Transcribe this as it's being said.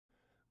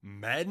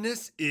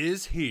Madness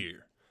is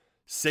here.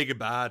 Say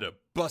goodbye to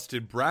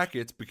busted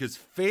brackets because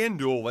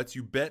FanDuel lets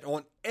you bet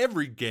on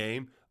every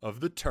game of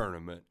the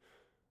tournament.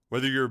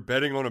 Whether you're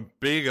betting on a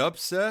big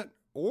upset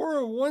or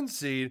a one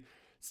seed,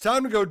 it's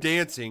time to go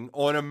dancing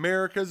on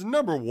America's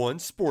 #1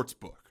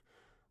 sportsbook.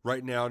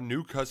 Right now,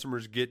 new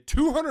customers get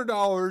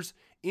 $200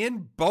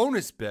 in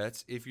bonus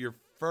bets if your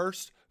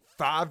first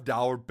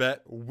 $5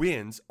 bet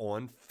wins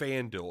on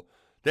FanDuel.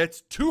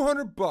 That's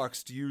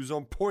 $200 to use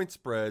on point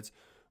spreads,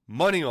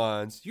 money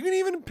lines. You can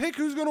even pick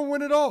who's going to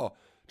win it all.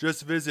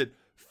 Just visit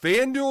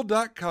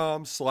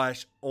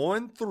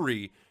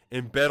FanDuel.com/on3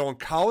 and bet on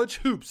college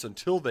hoops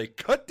until they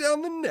cut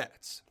down the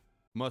nets.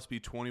 Must be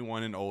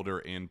 21 and older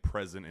and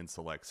present in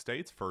select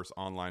states. First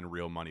online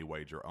real money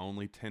wager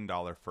only.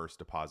 $10 first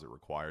deposit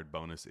required.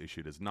 Bonus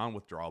issued as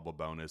non-withdrawable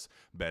bonus.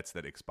 Bets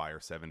that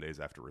expire 7 days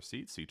after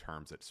receipt. See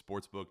terms at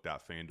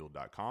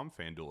sportsbook.fanduel.com.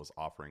 FanDuel is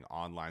offering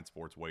online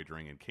sports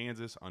wagering in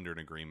Kansas under an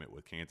agreement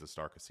with Kansas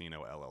Star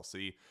Casino,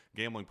 LLC.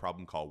 Gambling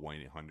problem? Call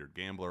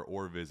 1-800-GAMBLER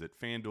or visit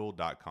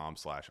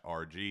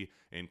fanduel.com/RG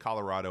in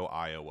Colorado,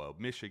 Iowa,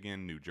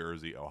 Michigan, New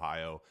Jersey,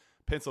 Ohio,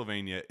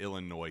 Pennsylvania,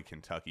 Illinois,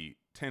 Kentucky,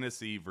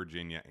 Tennessee,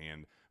 Virginia,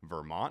 and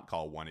Vermont.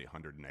 Call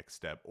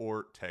 1-800-NEXT-STEP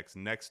or text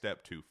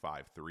NEXT-STEP to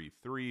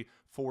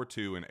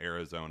 53342 in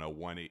Arizona,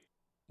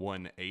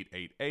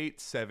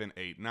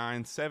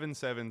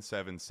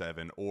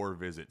 1-888-789-7777 or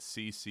visit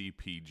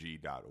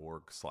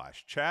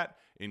ccpg.org/chat.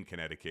 In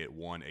Connecticut,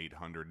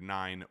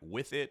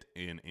 1-800-9-WITH-IT.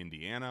 In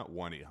Indiana,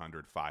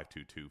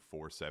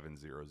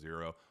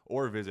 1-800-522-4700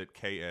 or visit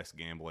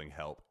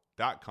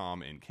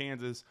ksgamblinghelp.com. In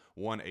Kansas,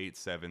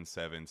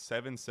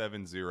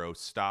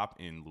 1-877-770-STOP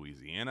in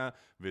Louisiana.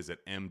 Visit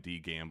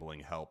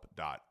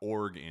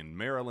mdgamblinghelp.org in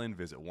Maryland.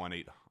 Visit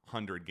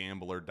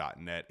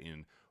 1-800-gambler.net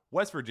in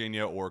West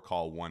Virginia or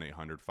call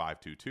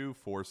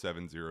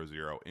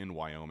 1-800-522-4700 in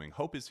Wyoming.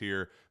 Hope is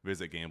here.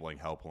 Visit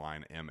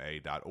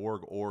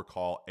gamblinghelplinema.org or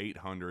call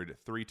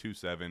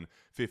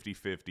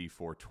 800-327-5050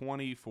 for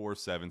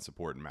 24/7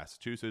 support in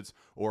Massachusetts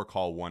or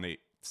call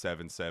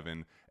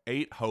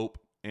 1-877-8-HOPE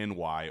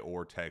NY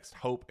or text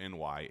Hope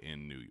NY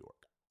in New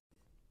York.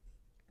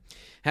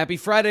 Happy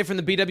Friday from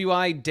the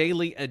BWI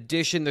Daily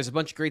Edition. There's a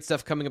bunch of great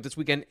stuff coming up this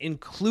weekend,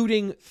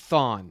 including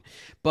Thon.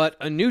 But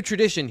a new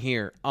tradition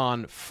here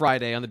on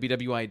Friday on the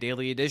BWI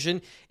Daily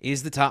Edition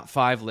is the top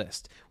 5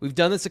 list. We've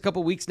done this a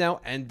couple weeks now,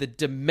 and the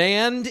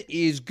demand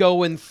is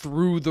going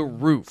through the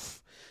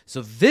roof.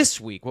 So this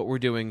week, what we're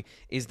doing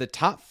is the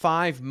top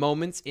 5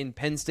 moments in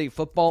Penn State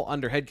football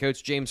under head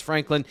coach James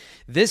Franklin.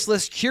 This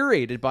list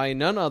curated by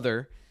none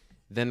other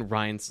than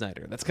Ryan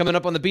Snyder. That's coming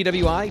up on the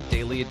BWI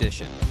Daily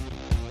Edition.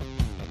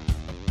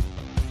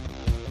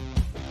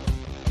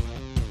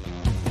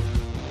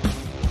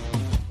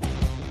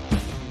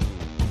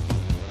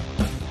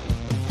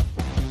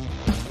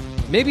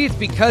 Maybe it's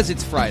because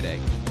it's Friday,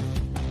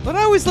 but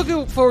I always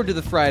look forward to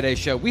the Friday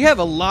show. We have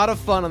a lot of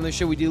fun on the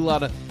show. We do a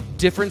lot of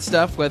different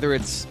stuff, whether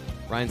it's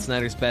Ryan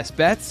Snyder's Best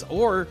Bets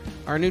or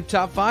our new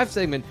Top 5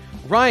 segment.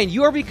 Ryan,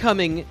 you are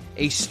becoming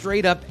a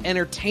straight-up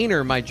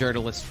entertainer, my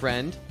journalist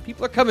friend.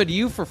 People are coming to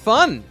you for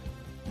fun.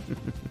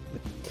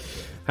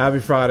 Happy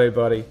Friday,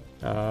 buddy.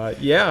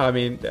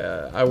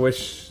 I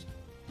wish,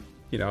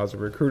 as a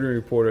recruiting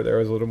reporter, there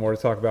was a little more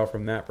to talk about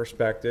from that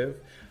perspective.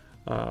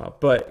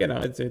 But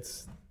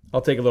it's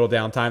I'll take a little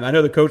downtime. I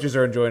know the coaches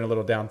are enjoying a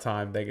little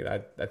downtime.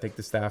 I think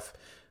the staff,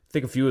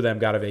 a few of them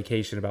got a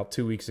vacation about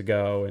 2 weeks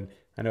ago, and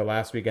I know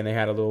last weekend they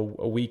had a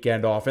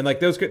weekend off, and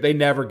they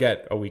never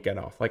get a weekend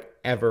off,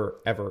 ever.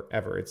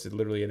 It's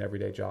literally an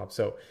everyday job.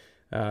 So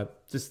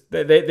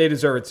they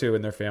deserve it too,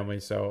 and their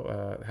families.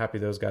 So happy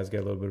those guys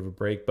get a little bit of a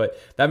break. But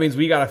that means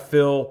we got to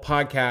fill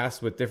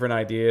podcasts with different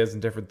ideas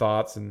and different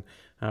thoughts. And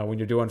when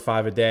you're doing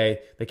 5 a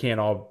day, they can't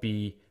all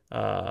be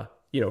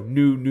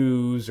new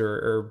news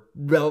or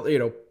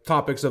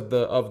topics of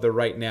the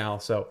right now.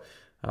 So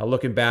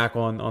looking back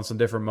on some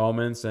different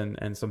moments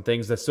and some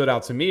things that stood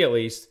out to me at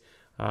least.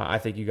 I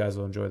think you guys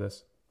will enjoy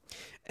this.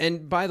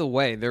 And by the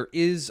way, there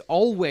is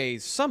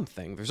always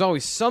something. There's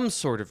always some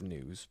sort of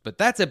news, but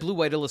that's at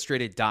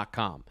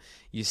BlueWhiteIllustrated.com.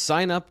 You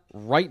sign up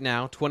right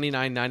now,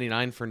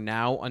 $29.99 for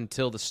now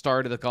until the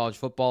start of the college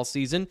football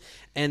season,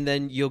 and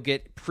then you'll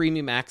get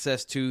premium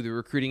access to the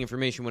recruiting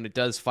information when it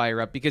does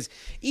fire up. Because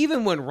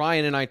even when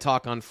Ryan and I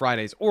talk on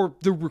Fridays, or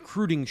the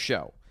recruiting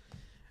show,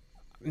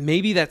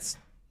 maybe that's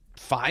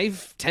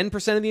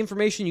 5-10% of the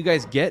information you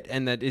guys get,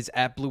 and that is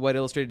at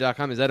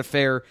BlueWhiteIllustrated.com. Is that a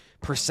fair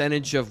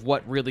percentage of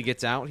what really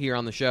gets out here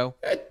on the show?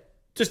 It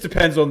just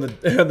depends on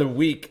the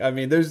week. I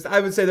mean, I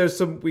would say there's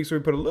some weeks where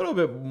we put a little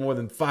bit more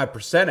than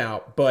 5%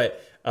 out,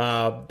 but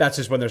that's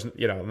just when there's not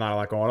a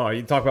lot going on.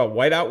 You talk about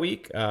whiteout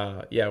week,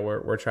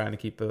 we're trying to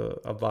keep a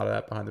lot of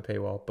that behind the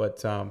paywall.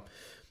 But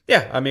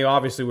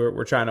obviously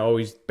we're trying to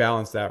always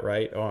balance that,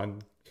 right,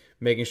 on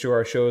making sure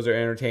our shows are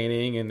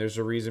entertaining and there's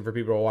a reason for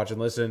people to watch and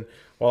listen,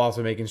 while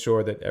also making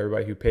sure that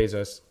everybody who pays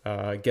us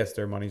gets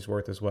their money's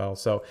worth as well.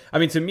 So, I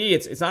mean, to me,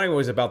 it's not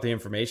always about the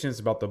information. It's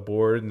about the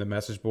board and the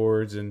message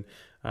boards and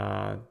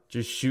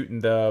just shooting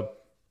the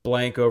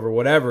blank over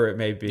whatever it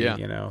may be,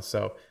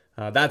 So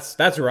That's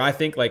where I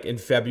think, like in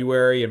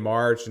February and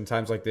March and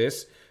times like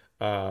this,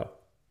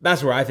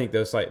 that's where I think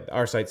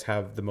our sites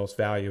have the most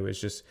value, is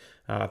just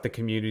the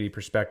community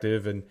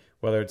perspective, and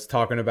whether it's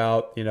talking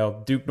about,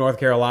 Duke, North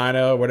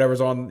Carolina, whatever's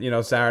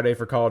on, Saturday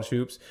for college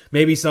hoops.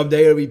 Maybe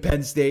someday it'll be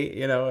Penn State,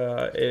 in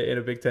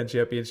a Big Ten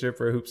championship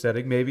for a hoop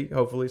setting, maybe,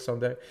 hopefully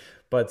someday.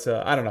 But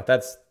I don't know.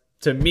 That's,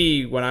 to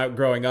me, when I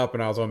growing up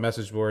and I was on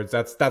message boards,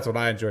 that's what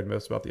I enjoyed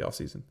most about the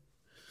offseason.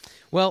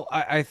 Well,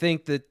 I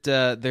think that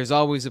there's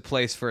always a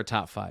place for a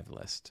top 5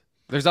 list.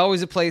 There's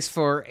always a place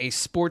for a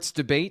sports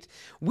debate.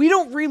 We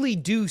don't really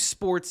do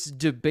sports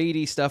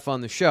debatey stuff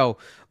on the show,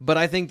 but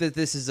I think that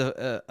this is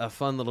a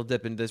fun little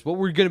dip into this. What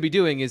we're going to be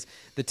doing is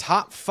the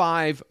top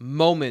 5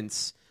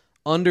 moments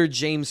under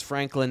James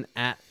Franklin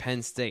at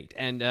Penn State.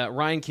 And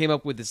Ryan came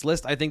up with this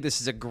list. I think this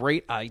is a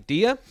great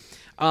idea.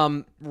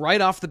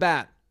 Right off the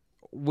bat,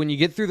 when you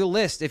get through the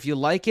list, if you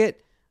like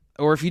it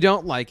or if you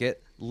don't like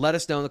it, let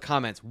us know in the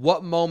comments.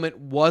 What moment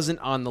wasn't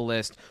on the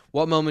list?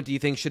 What moment do you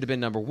think should have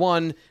been number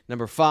 1,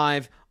 number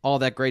 5, all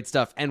that great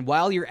stuff? And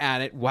while you're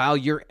at it, while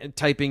you're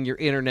typing your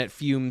internet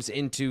fumes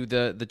into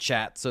the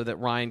chat so that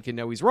Ryan can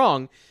know he's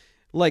wrong,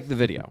 like the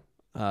video.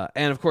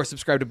 And, of course,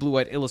 subscribe to Blue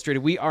White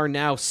Illustrated. We are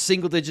now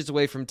single digits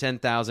away from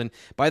 10,000.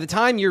 By the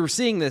time you're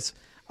seeing this,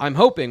 I'm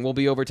hoping we'll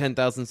be over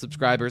 10,000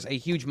 subscribers, a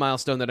huge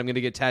milestone that I'm going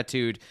to get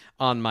tattooed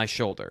on my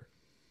shoulder.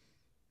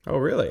 Oh,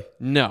 really?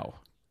 No.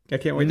 I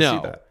can't wait to see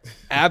that.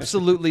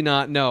 Absolutely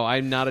not. No,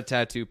 I'm not a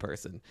tattoo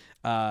person.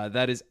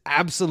 That is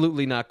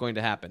absolutely not going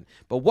to happen.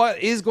 But what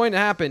is going to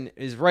happen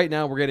is right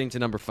now we're getting to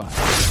number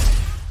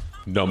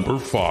 5. Number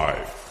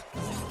 5.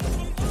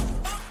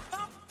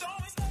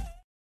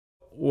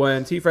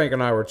 When T. Frank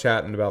and I were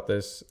chatting about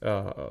this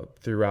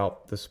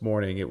throughout this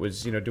morning, it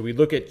was, do we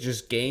look at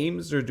just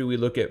games or do we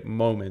look at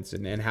moments?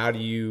 And how do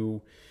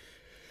you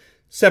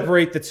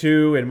separate the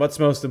two and what's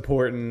most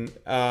important?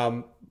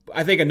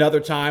 I think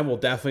another time we'll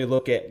definitely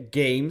look at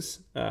games,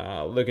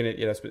 looking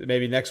at,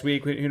 maybe next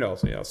week, who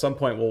knows, at some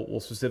point we'll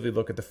specifically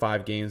look at the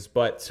 5 games.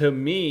 But to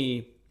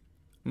me,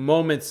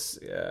 moments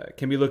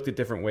can be looked at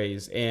different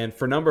ways. And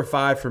for number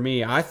 5 for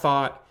me, I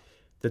thought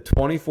the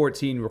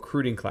 2014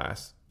 recruiting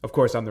class, of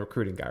course I'm the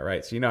recruiting guy,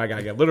 right? So, I got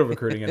to get a little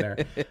recruiting in there.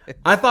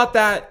 I thought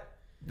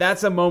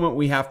that's a moment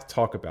we have to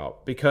talk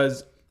about,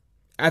 because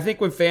I think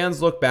when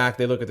fans look back,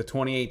 they look at the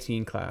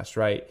 2018 class,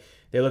 right?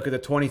 They look at the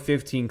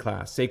 2015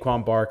 class,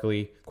 Saquon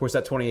Barkley. Of course,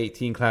 that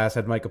 2018 class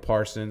had Micah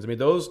Parsons. I mean,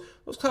 those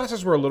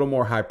classes were a little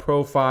more high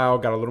profile,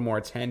 got a little more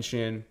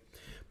attention.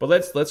 But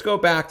let's go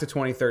back to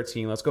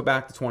 2013. Let's go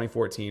back to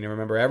 2014 and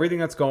remember everything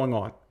that's going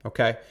on,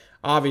 okay?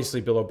 Obviously,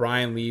 Bill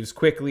O'Brien leaves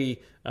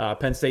quickly.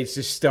 Penn State's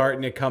just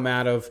starting to come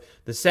out of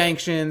the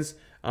sanctions.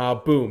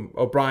 Boom,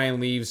 O'Brien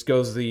leaves,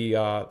 goes to the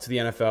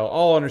NFL.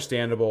 All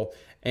understandable.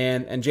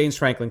 And James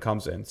Franklin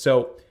comes in.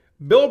 So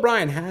Bill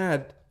O'Brien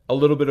had a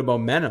little bit of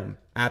momentum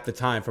at the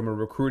time from a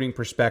recruiting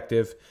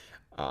perspective.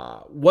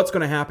 What's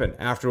going to happen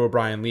after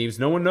O'Brien leaves?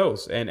 No one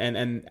knows.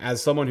 And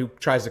as someone who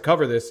tries to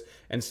cover this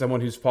and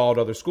someone who's followed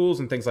other schools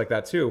and things like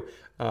that too,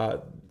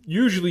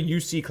 usually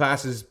you see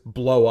classes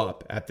blow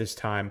up at this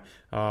time,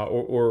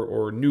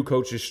 or new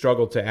coaches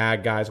struggle to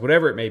add guys,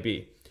 whatever it may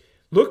be.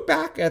 Look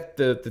back at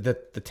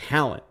the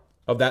talent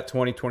of that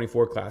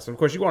 2024 class. And of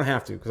course, you won't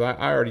have to, because I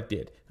already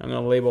did. I'm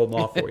going to label them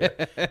off for you.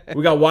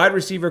 We got wide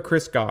receiver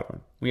Chris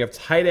Godwin. We have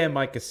tight end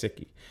Mike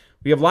Gesicki.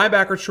 We have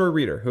linebacker Troy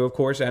Reader, who, of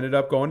course, ended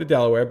up going to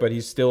Delaware, but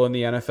he's still in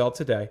the NFL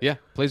today. Yeah,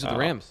 plays with the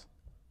Rams.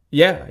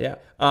 Yeah.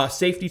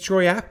 Safety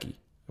Troy Apke,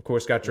 of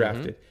course, got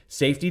drafted. Mm-hmm.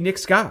 Safety Nick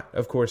Scott,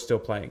 of course, still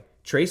playing.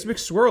 Trace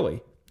McSorley,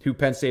 who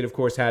Penn State, of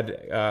course,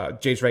 had.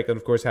 James Franklin,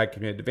 of course, had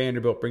committed to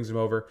Vanderbilt, brings him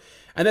over.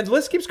 And then the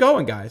list keeps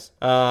going, guys.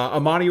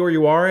 Amani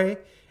Oruwariye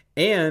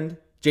and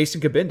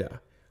Jason Kabinda.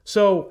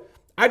 So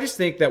I just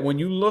think that when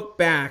you look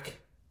back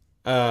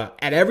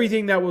at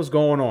everything that was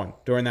going on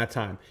during that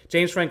time,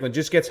 James Franklin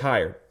just gets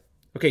hired.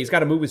 Okay, he's got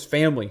to move his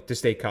family to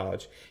State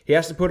College. He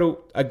has to put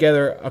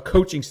together a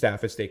coaching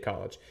staff at State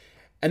College.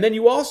 And then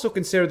you also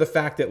consider the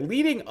fact that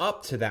leading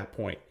up to that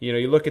point,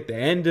 you look at the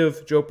end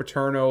of Joe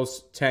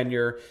Paterno's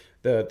tenure,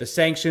 the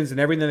sanctions and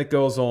everything that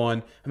goes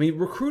on. I mean,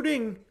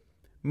 recruiting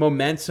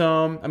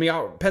momentum. I mean,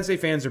 our Penn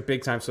State fans are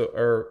big time,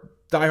 or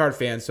diehard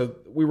fans, so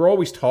we were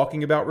always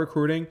talking about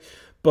recruiting.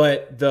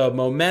 But the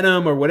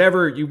momentum, or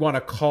whatever you want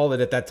to call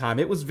it at that time,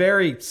 it was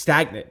very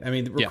stagnant. I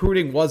mean,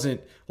 recruiting wasn't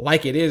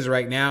like it is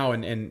right now,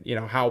 and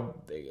how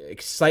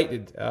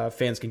excited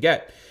fans can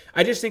get.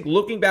 I just think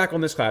looking back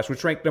on this class,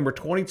 which ranked number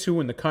 22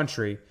 in the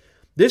country,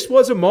 this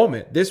was a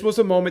moment. This was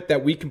a moment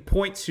that we can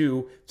point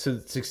to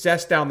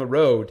success down the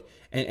road,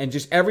 and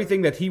just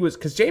everything that he was,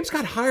 because James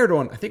got hired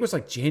on, I think it was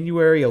like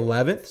January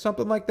 11th,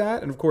 something like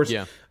that. And of course,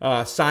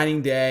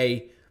 signing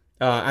day.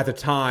 At the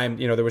time,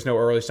 there was no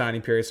early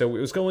signing period, so it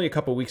was only a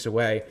couple weeks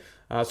away.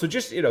 So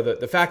just,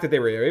 the fact that they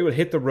were able to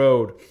hit the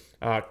road,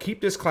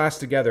 keep this class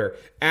together,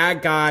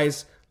 add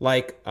guys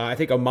like, I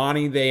think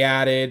Amani they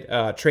added,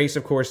 Trace,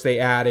 of course, they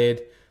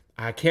added.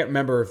 I can't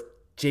remember if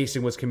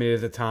Jason was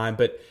committed at the time,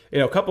 but,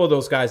 a couple of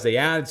those guys they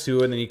added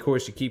to, and then, of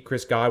course, you keep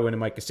Chris Godwin and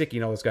Mike Gesicki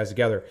and all those guys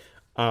together.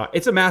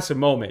 it's a massive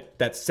moment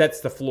that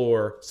sets the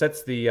floor,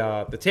 sets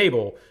the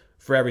table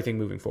for everything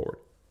moving forward.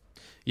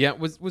 Yeah,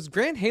 was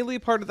Grant Haley a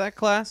part of that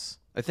class?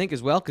 I think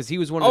as well, because he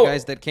was one of the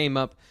guys that came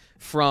up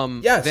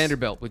from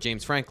Vanderbilt with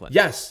James Franklin.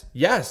 Yes,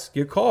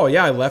 good call.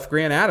 Yeah, I left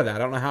Grant out of that. I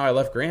don't know how I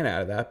left Grant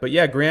out of that. But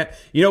yeah, Grant,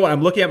 you know what?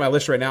 I'm looking at my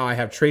list right now. I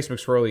have Trace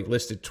McSorley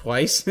listed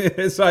twice.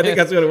 So I think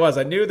that's what it was.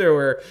 I knew there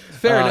were,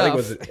 Fair enough.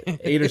 I think it was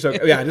 8 or so.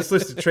 Yeah, I just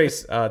listed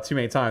Trace too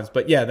many times.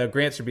 But yeah, no,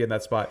 Grant should be in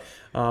that spot.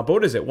 But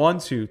what is it? 1,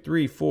 2,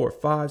 3, 4,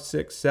 5,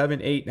 6,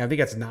 7, 8. And I think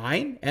that's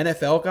 9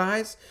 NFL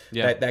guys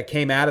that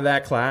came out of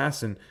that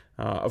class. And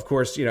of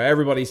course,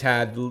 everybody's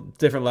had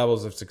different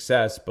levels of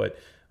success, but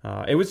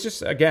it was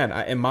just, again,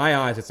 in my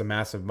eyes, it's a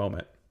massive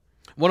moment.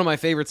 One of my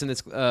favorites in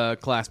this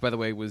class, by the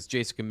way, was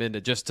Jason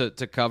Kabinda, just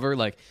to cover,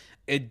 like,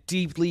 a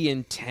deeply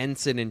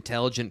intense and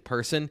intelligent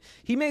person.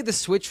 He made the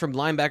switch from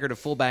linebacker to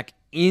fullback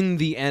in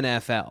the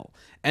NFL.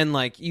 And,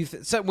 like,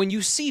 so when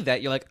you see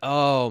that, you're like,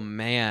 oh,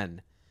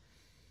 man,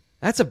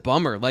 that's a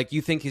bummer. Like,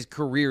 you think his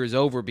career is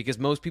over because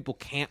most people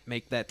can't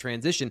make that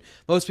transition.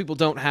 Most people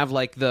don't have,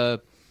 like, they're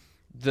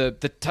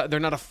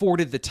not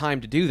afforded the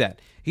time to do that.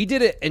 He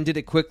did it and did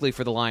it quickly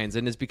for the Lions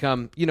and has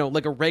become,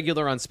 like a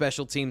regular on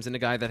special teams and a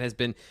guy that has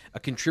been a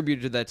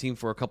contributor to that team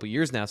for a couple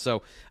years now.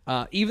 So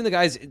even the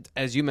guys,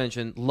 as you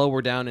mentioned,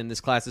 lower down in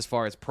this class as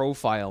far as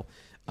profile,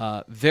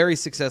 very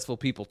successful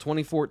people.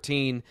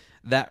 2014,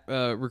 that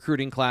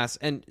recruiting class.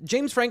 And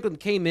James Franklin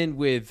came in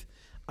with,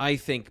 I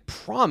think,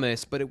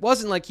 promise, but it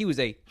wasn't like he was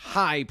a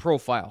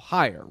high-profile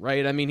hire,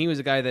 right? I mean, he was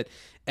a guy that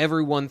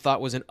everyone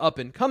thought was an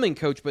up-and-coming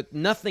coach, but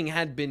nothing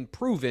had been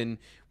proven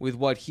with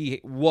what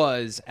he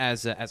was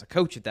as a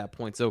coach at that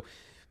point. So,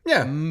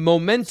 yeah,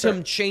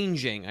 momentum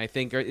changing, I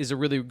think, is a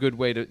really good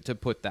way to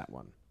put that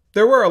one.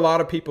 There were a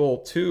lot of people,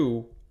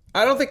 too,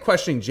 I don't think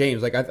questioning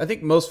James. Like, I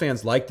think most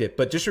fans liked it,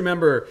 but just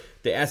remember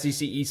the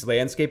SEC East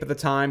landscape at the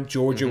time.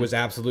 Georgia was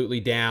absolutely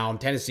down.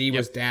 Tennessee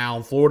was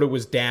down. Florida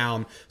was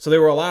down. So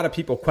there were a lot of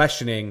people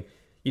questioning,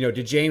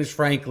 did James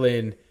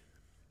Franklin,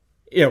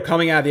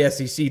 coming out of the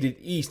SEC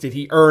to East, did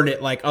he earn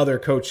it like other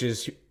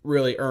coaches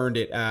really earned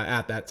it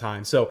at that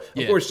time? So,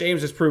 of course,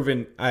 James has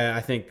proven,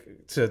 I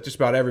think, to just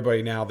about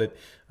everybody now that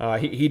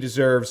he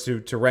deserves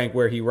to rank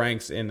where he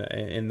ranks in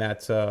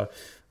that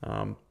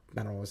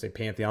I don't want to say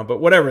pantheon,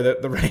 but whatever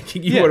the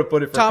ranking you would have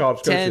put it for college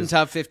coaches. Top 10,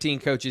 top 15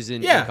 coaches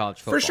in college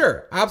football. For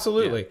sure.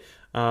 Absolutely.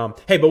 Yeah.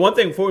 Hey, but one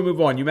thing before we move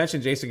on, you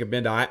mentioned Jason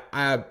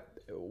Kabinda.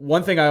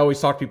 One thing I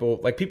always talk to people,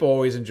 like people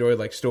always enjoy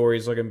like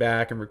stories looking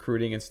back and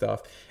recruiting and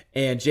stuff.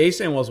 And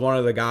Jason was one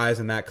of the guys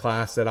in that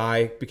class that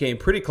I became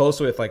pretty close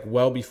with like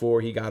well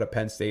before he got a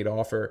Penn State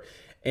offer.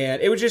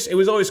 And it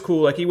was always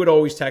cool. Like he would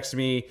always text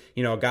me,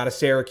 got a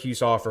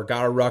Syracuse offer,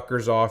 got a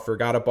Rutgers offer,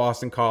 got a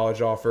Boston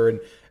College offer.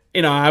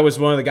 And I was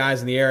one of the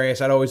guys in the area,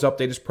 so I'd always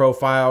update his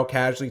profile,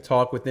 casually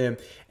talk with him.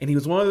 And he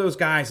was one of those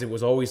guys that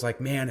was always like,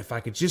 man, if I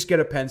could just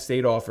get a Penn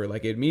State offer,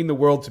 like it'd mean the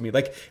world to me.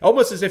 Like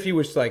almost as if he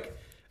was like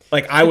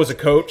I was a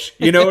coach,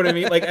 you know what I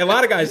mean? Like a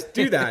lot of guys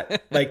do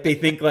that. Like they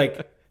think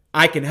like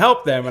I can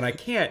help them and I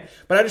can't.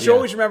 But I just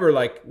always remember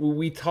like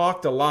we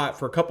talked a lot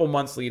for a couple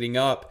months leading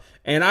up.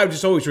 And I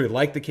just always really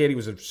liked the kid. He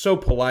was so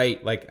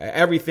polite, like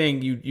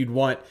everything you'd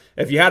want.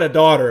 If you had a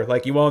daughter,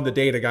 like you wanted to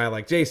date a guy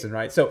like Jason,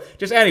 right? So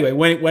just anyway,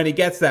 when he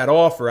gets that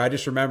offer, I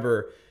just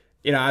remember,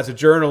 as a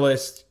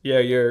journalist,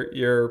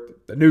 you're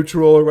a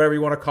neutral or whatever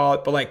you want to call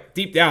it. But like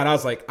deep down, I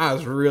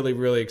was really,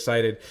 really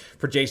excited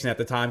for Jason at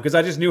the time because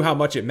I just knew how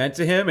much it meant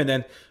to him. And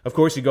then, of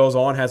course, he goes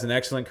on, has an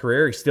excellent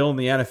career. He's still in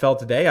the NFL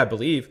today, I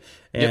believe.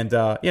 And,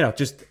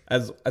 just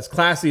as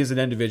classy as an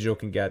individual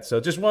can get. So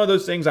just one of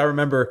those things I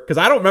remember, because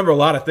I don't remember a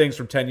lot of things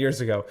from 10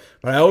 years ago,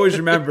 but I always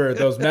remember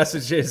those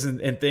messages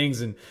and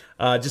things and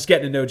just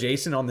getting to know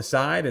Jason on the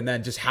side and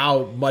then just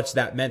how much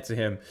that meant to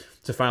him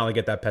to finally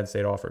get that Penn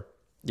State offer.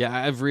 Yeah,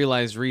 I've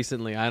realized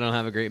recently I don't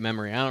have a great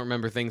memory. I don't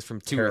remember things from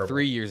 2 or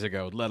 3 years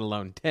ago, let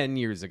alone 10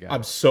 years ago.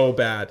 I'm so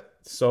bad.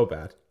 So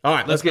bad. All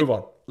right, let's move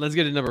on. Let's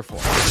get to number 4.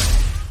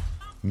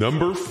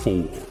 Number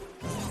 4.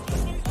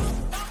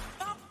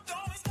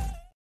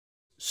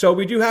 So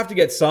we do have to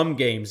get some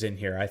games in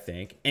here, I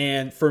think.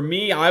 And for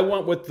me, I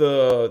went with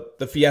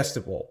the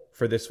Fiesta Bowl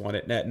for this one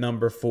at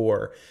number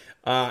 4.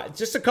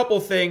 Just a couple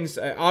of things.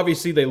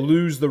 Obviously, they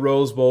lose the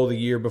Rose Bowl the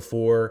year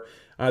before.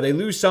 They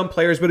lose some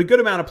players, but a good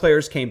amount of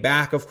players came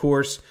back, of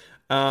course.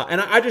 And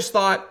I just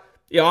thought,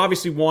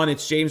 obviously, one,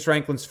 it's James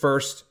Franklin's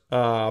first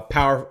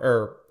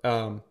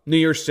New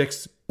Year's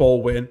Six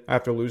bowl win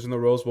after losing the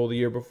Rose Bowl the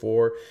year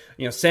before.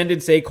 Send in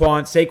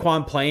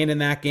Saquon playing in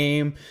that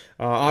game.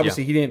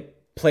 Obviously, he didn't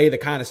play the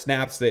kind of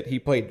snaps that he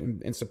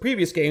played in some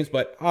previous games,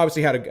 but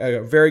obviously had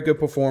a very good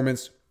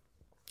performance.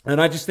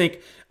 And I just think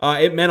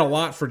it meant a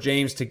lot for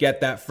James to get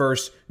that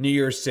first New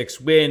Year's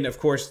Six win. Of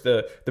course,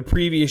 the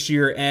previous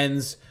year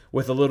ends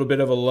with a little bit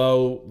of a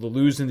low,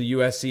 losing to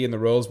USC in the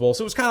Rose Bowl.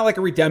 So it was kind of like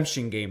a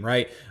redemption game,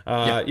 right?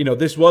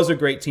 This was a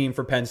great team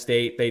for Penn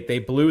State. They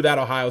blew that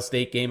Ohio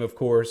State game, of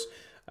course.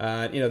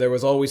 There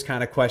was always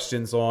kind of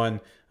questions on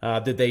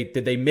did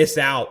they miss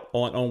out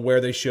on where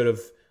they should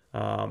have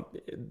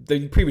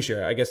the previous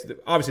year. I guess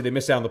obviously they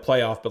missed out on the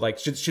playoff, but like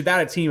should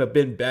that team have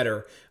been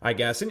better? I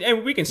guess,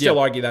 and we can still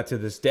argue that to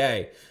this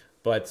day.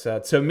 But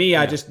to me,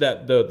 I just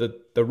that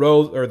the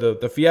Rose or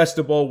the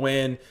Fiesta Bowl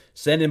win,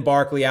 sending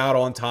Barkley out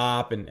on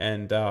top,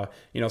 and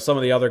some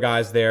of the other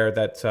guys there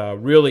that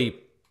really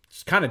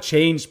kind of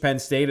changed Penn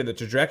State and the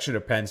trajectory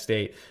of Penn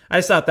State. I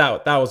just thought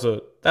that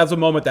was a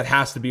moment that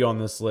has to be on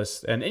this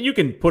list, and you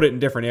can put it in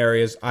different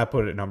areas. I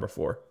put it at number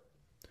 4.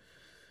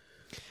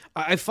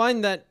 I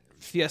find that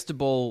Fiesta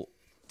Bowl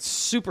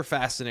super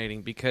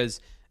fascinating because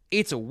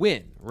it's a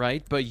win,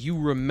 right? But you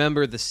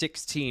remember the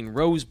 16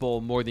 Rose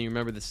Bowl more than you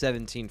remember the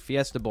 17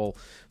 Fiesta Bowl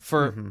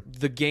for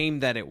the game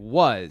that it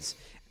was.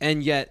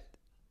 And yet,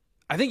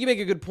 I think you make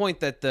a good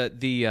point that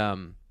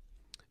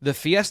the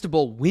Fiesta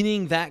Bowl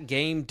winning that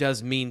game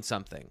does mean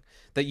something.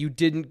 That you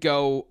didn't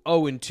go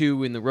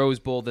 0-2 in the Rose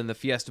Bowl, then the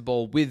Fiesta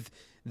Bowl with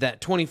that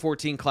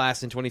 2014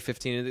 class in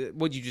 2015,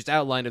 what you just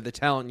outlined of the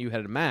talent you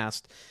had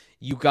amassed.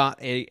 You got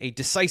a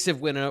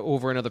decisive win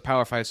over another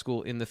Power 5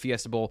 school in the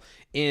Fiesta Bowl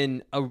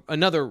in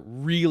another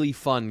really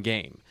fun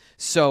game.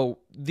 So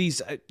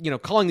these,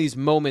 calling these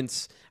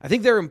moments, I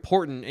think they're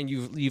important, and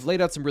you've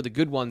laid out some really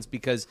good ones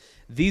because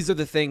these are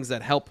the things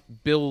that help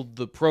build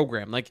the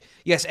program. Like,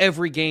 yes,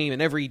 every game and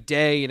every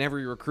day and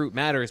every recruit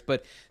matters,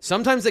 but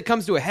sometimes it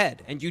comes to a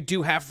head, and you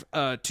do have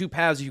 2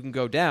 paths you can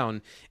go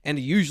down, and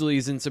it usually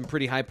is in some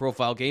pretty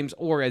high-profile games,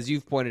 or as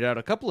you've pointed out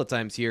a couple of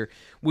times here,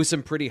 with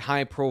some pretty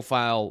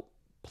high-profile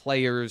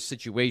players,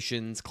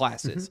 situations,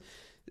 classes.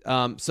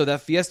 So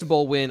that Fiesta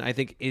Bowl win, I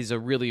think, is a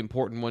really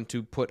important one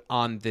to put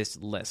on this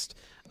list.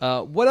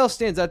 What else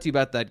stands out to you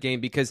about that game?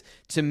 Because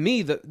to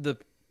me, the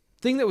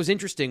thing that was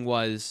interesting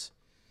was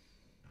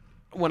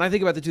when I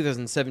think about the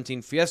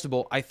 2017 Fiesta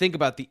Bowl, I think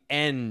about the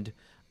end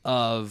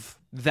of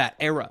that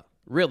era,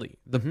 really.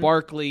 The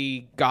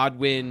Barkley,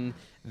 Godwin,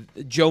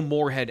 Joe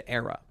Moorhead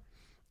era.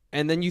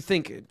 And then you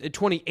think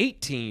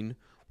 2018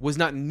 was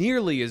not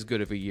nearly as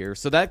good of a year.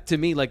 So that, to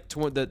me, like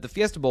the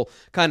Fiesta Bowl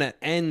kind of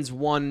ends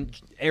one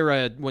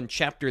era, one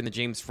chapter in the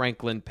James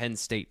Franklin Penn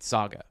State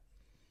saga.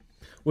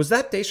 Was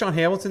that Deshaun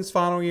Hamilton's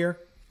final year?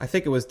 I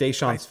think it was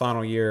Deshaun's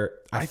final year.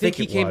 I think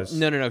he it came. was.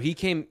 No. He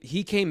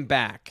came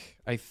back,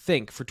 I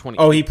think, for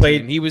 2018. Oh, he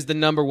played. He was the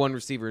number 1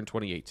 receiver in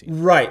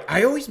 2018. Right.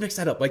 I always mix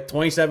that up. Like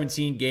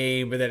 2017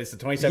 game, but then it's the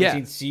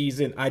 2017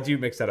 season. I do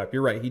mix that up.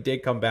 You're right. He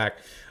did come back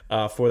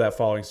for that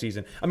following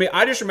season. I mean,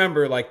 I just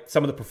remember like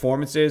some of the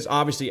performances.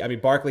 Obviously, I mean,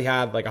 Barkley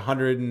had like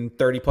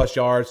 130 plus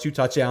yards, 2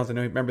 touchdowns. I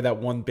know you remember that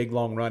one big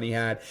long run he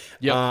had.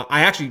 Yep.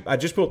 I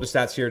just pulled up the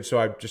stats here, so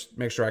I just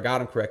make sure I got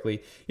him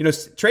correctly.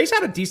 Trace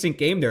had a decent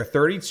game there.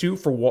 32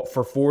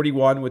 for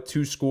 41 with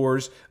 2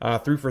 scores,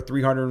 threw for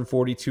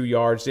 342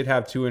 yards. Did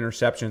have 2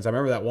 interceptions. I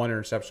remember that one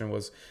interception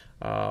was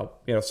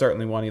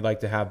certainly one he'd like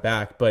to have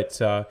back. But,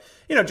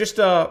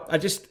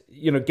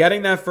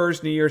 getting that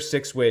first New Year's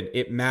 6 win,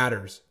 it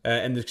matters.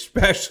 And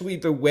especially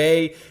the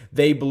way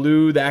they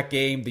blew that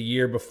game the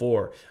year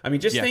before. I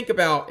mean, think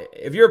about,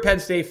 if you're a Penn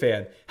State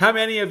fan, how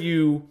many of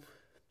you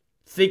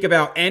think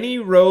about any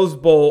Rose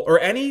Bowl or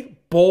any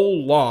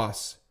bowl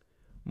loss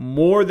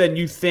more than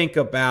you think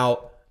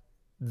about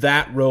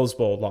that Rose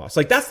Bowl loss?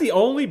 Like, that's the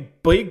only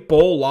big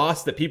bowl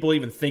loss that people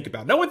even think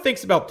about. No one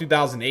thinks about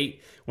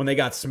 2008 when they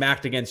got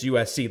smacked against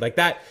USC. Like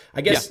that,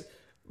 I guess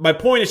my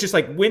point is just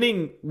like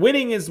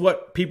winning is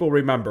what people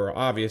remember,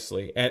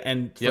 obviously.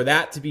 And for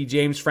that to be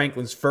James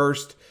Franklin's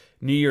first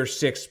New Year's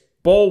 6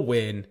 bowl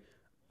win,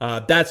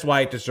 that's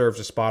why it deserves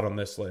a spot on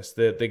this list.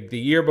 The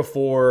year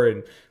before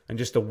and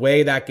just the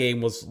way that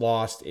game was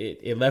lost,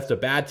 it left a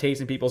bad taste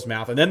in people's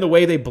mouth. And then the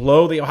way they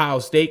blow the Ohio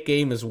State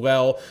game as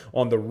well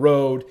on the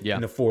road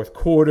in the fourth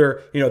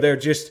quarter,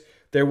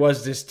 there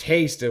was this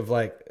taste of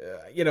like,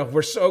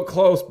 we're so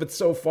close, but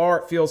so far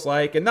it feels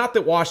like. And not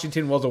that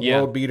Washington was a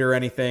world beater or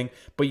anything,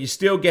 but you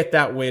still get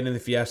that win in the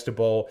Fiesta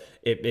Bowl.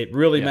 It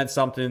really meant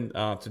something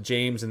to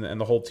James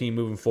and the whole team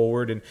moving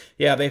forward. And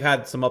they've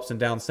had some ups and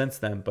downs since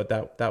then, but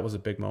that was a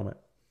big moment.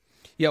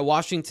 Yeah,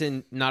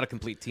 Washington, not a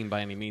complete team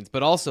by any means,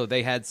 but also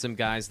they had some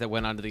guys that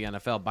went on to the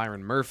NFL.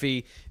 Byron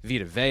Murphy,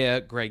 Vita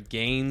Vea, Greg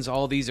Gaines,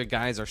 all these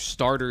guys are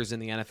starters in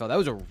the NFL. That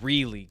was a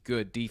really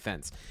good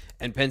defense,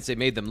 and Penn State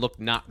made them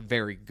look not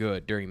very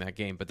good during that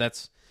game. But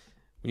that's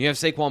when you have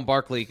Saquon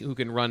Barkley, who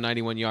can run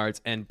 91 yards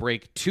and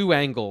break 2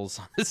 angles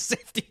on the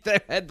safety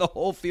that had the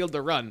whole field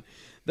to run,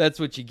 that's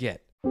what you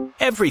get.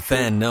 Every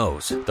fan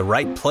knows the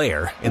right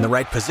player in the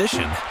right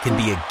position can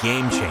be a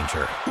game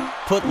changer.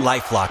 Put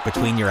LifeLock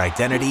between your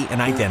identity and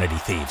identity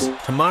thieves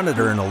to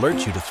monitor and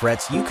alert you to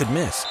threats you could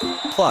miss.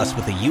 Plus,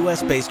 with a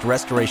U.S.-based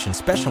restoration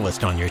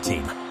specialist on your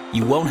team,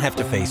 you won't have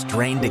to face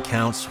drained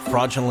accounts,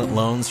 fraudulent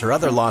loans, or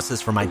other losses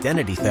from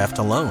identity theft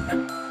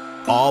alone.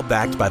 All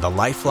backed by the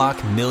LifeLock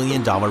 $1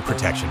 Million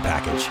Protection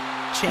Package.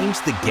 Change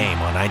the game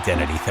on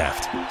identity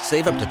theft.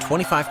 Save up to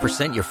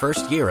 25% your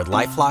first year at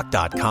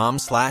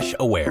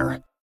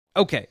LifeLock.com/aware.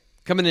 Okay,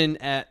 coming in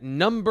at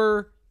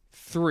number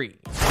 3.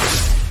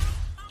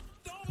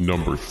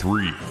 Number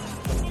 3.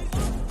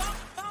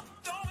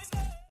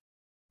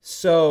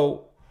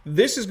 So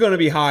this is going to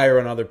be higher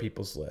on other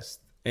people's list.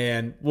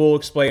 And we'll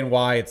explain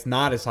why it's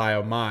not as high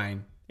on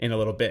mine in a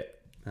little bit.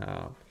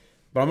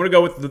 But I'm going to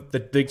go with the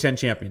Big Ten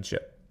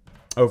championship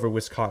over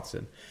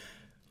Wisconsin.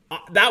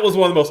 That was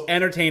one of the most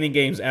entertaining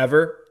games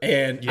ever.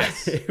 And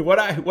Yes. what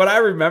I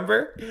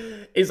remember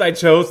is I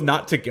chose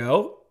not to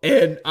go.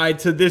 And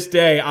to this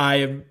day, I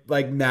am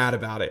like mad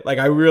about it. Like,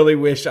 I really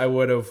wish I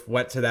would have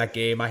went to that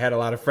game. I had a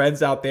lot of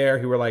friends out there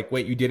who were like,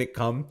 wait, you didn't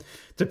come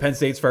to Penn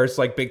State's first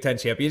like Big Ten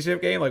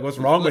championship game? Like, what's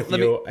wrong with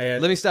you?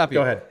 Let me stop you.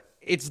 Go ahead.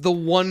 It's the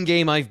one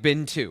game I've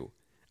been to.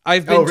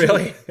 I've been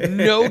really? to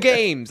no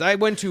games. I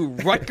went to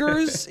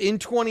Rutgers in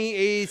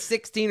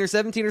 2016 or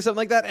 17 or something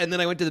like that, and then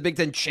I went to the Big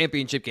Ten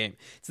championship game.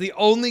 It's the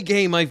only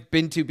game I've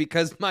been to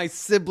because my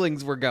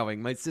siblings were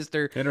going. My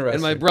sister and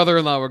my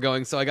brother-in-law were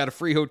going, so I got a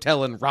free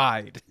hotel and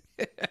ride.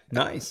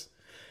 Nice.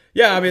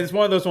 Yeah, I mean, it's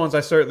one of those ones I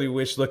certainly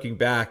wish, looking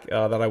back,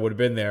 that I would have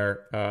been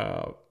there.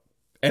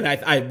 And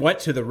I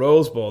went to the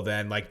Rose Bowl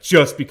then, like,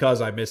 just because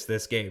I missed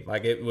this game.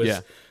 Like, it was... Yeah.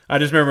 I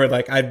just remember,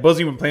 like, I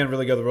wasn't even planning to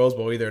really go to the Rose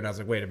Bowl either, and I was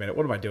like, wait a minute,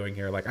 what am I doing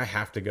here? Like, I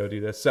have to go do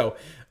this. So,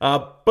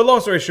 but long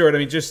story short, I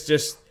mean, just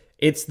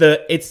it's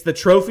the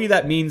trophy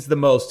that means the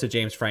most to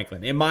James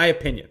Franklin, in my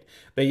opinion.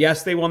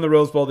 Yes, they won the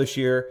Rose Bowl this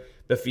year,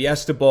 the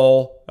Fiesta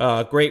Bowl,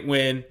 great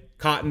win,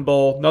 Cotton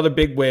Bowl, another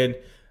big win.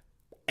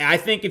 I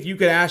think if you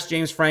could ask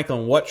James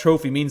Franklin what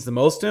trophy means the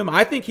most to him,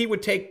 I think he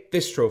would take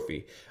this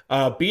trophy.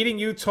 Beating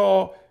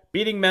Utah,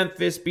 beating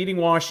Memphis, beating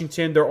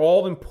Washington, they're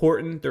all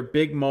important. They're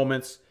big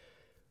moments.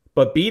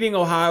 But beating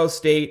Ohio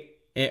State,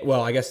 well,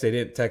 I guess they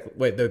didn't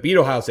they beat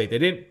Ohio State. They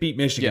didn't beat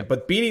Michigan. Yeah.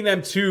 But beating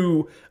them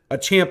to a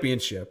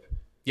championship,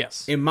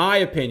 yes, in my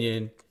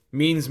opinion,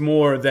 means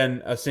more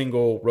than a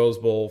single Rose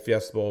Bowl,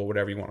 Fiesta Bowl,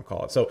 whatever you want to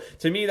call it. So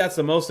to me, that's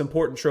the most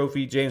important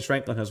trophy James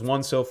Franklin has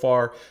won so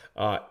far.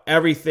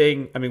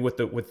 Everything, I mean, with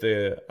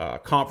the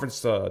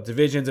conference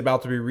divisions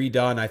about to be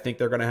redone, I think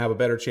they're going to have a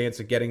better chance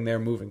of getting there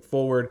moving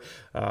forward.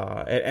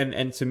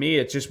 And to me,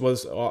 it just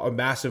was a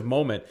massive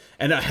moment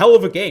and a hell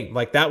of a game.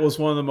 Like, that was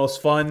one of the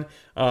most fun.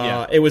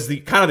 It was the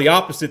kind of the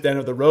opposite then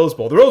of the Rose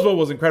Bowl. The Rose Bowl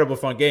was an incredibly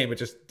fun game. It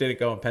just didn't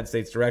go in Penn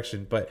State's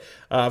direction. But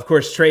of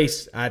course,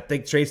 I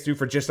think Trace threw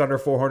for just under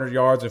 400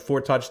 yards and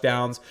 4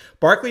 touchdowns.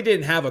 Barkley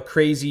didn't have a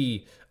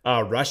crazy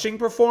rushing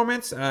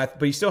performance,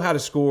 but he still had a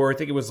score. I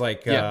think it was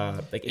like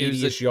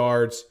 80-ish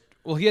yards.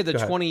 Well, he had the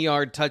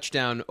 20-yard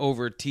touchdown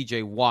over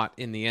T.J. Watt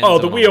in the end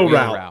zone. The wheel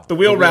route. The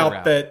wheel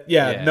route that,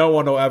 no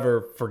one will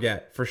ever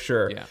forget, for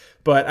sure. Yeah.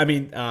 But, I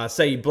mean,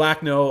 say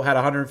Blackno had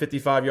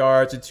 155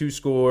 yards and 2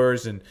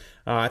 scores. And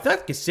I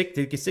thought did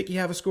Gesicki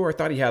have a score? I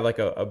thought he had like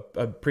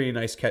a pretty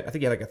nice catch. I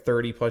think he had like a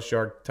 30-plus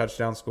yard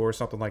touchdown score or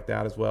something like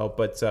that as well.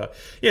 But,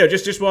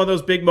 just one of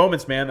those big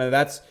moments, man. And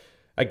that's,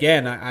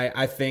 again,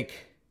 I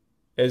think,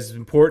 as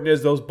important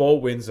as those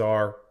bowl wins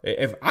are,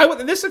 and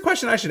this is a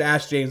question I should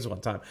ask James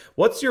one time.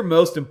 What's your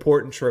most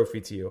important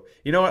trophy to you?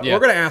 You know what? Yeah. We're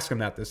going to ask him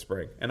that this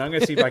spring, and I'm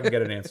going to see if I can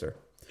get an answer.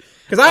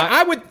 Because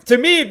I would, to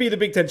me, it'd be the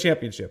Big Ten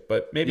championship,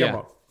 but maybe I'm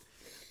wrong.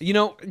 You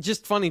know,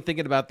 just funny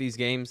thinking about these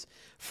games.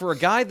 For a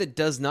guy that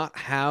does not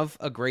have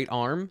a great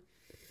arm,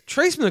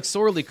 Trace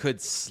McSorley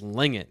could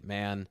sling it,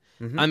 man.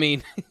 Mm-hmm. I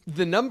mean,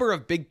 the number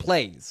of big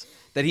plays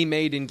that he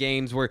made in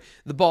games where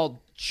the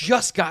ball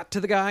just got to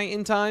the guy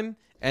in time,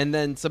 and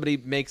then somebody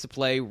makes a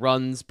play,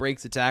 runs,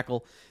 breaks a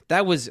tackle.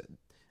 That was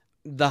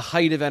the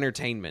height of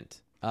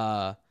entertainment.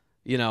 Joe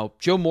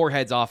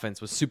Moorhead's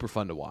offense was super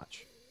fun to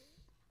watch.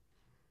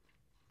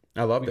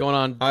 I love it. Going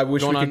on. I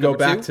wish we could go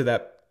back to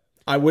that.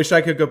 I wish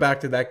I could go back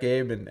to that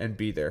game and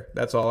be there.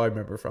 That's all I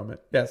remember from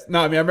it. Yes.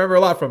 No, I mean, I remember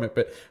a lot from it,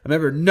 but I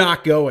remember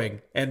not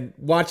going and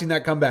watching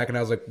that comeback, and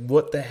I was like,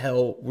 what the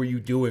hell were you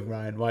doing,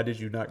 Ryan? Why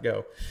did you not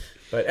go?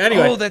 But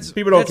anyway,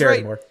 people don't care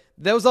anymore.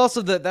 That was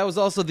also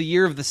the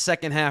year of the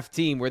second half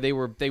team where they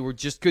were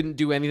just couldn't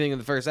do anything in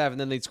the first half, and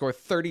then they'd score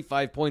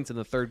 35 points in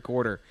the third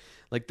quarter.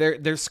 Like,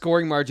 their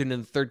scoring margin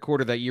in the third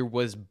quarter that year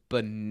was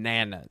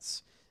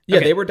bananas. Yeah,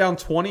 okay. They were down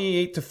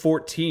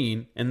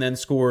 28-14 and then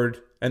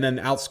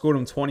outscored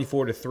them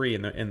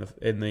 24-3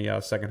 in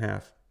the second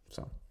half.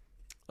 So,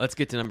 let's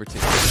get to number 2.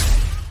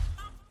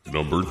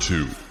 Number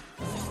 2.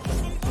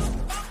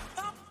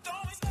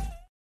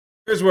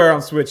 Here's where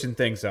I'm switching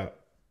things up.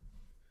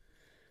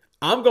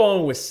 I'm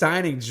going with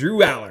signing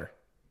Drew Aller.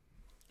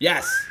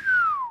 Yes,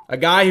 a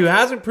guy who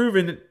hasn't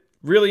proven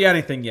really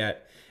anything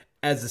yet,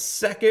 as the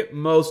second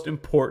most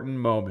important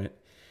moment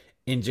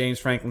in James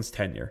Franklin's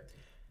tenure.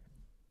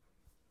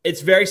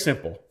 It's very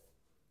simple.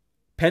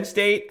 Penn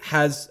State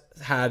has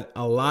had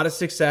a lot of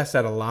success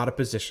at a lot of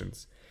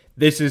positions.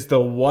 This is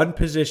the one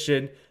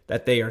position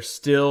that they are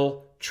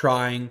still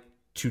trying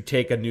to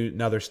take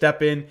another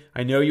step in.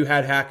 I know you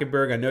had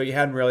Hackenberg. I know you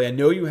had Morelli. I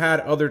know you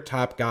had other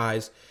top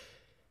guys.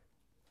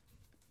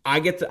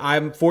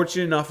 I'm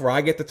fortunate enough where I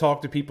get to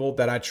talk to people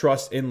that I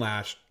trust in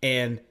Lash,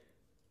 and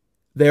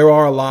there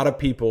are a lot of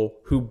people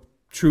who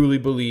truly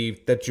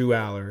believe that Drew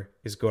Aller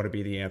is going to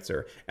be the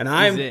answer. And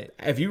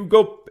if you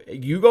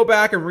go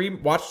back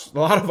and watch a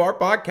lot of our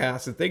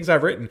podcasts and things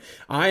I've written,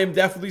 I am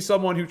definitely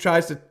someone who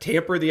tries to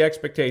tamper the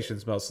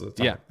expectations most of the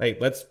time. Yeah. Hey,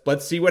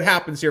 let's see what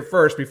happens here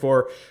first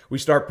before we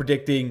start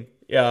predicting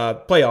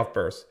playoff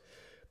berths.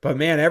 But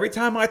man, every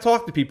time I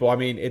talk to people, I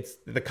mean, it's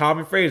the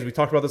common phrase. We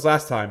talked about this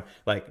last time.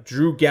 Like,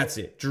 Drew gets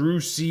it. Drew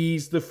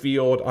sees the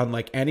field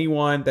unlike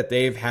anyone that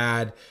they've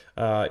had,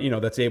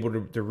 that's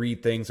able to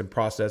read things and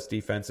process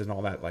defense and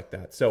all that like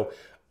that. So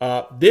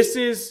this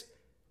is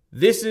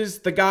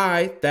the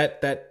guy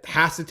that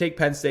has to take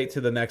Penn State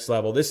to the next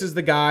level. This is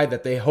the guy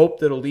that they hope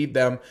that'll lead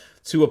them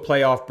to a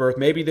playoff berth,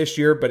 maybe this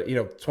year, but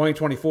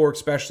 2024,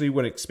 especially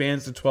when it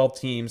expands to 12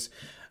 teams.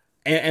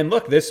 And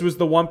look, this was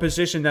the one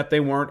position that they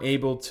weren't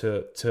able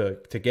to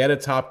get a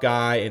top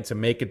guy and to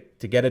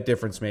get a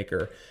difference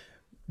maker.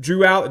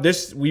 Drew out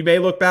this. We may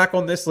look back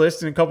on this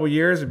list in a couple of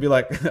years and be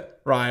like,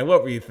 Ryan,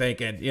 what were you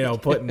thinking?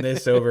 Putting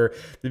this over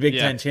the Big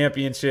Ten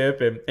championship,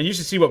 and you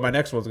should see what my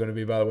next one's going to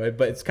be, by the way.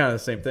 But it's kind of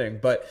the same thing.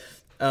 But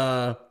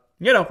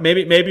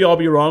maybe I'll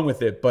be wrong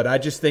with it. But I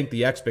just think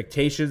the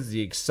expectations,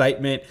 the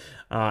excitement,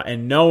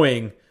 and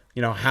knowing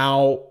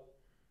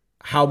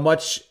how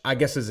much I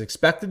guess is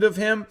expected of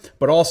him,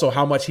 but also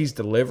how much he's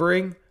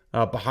delivering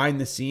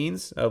behind the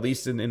scenes, at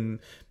least in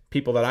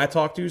people that I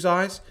talk to's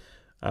eyes.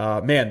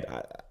 Man,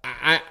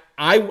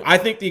 I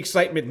think the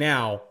excitement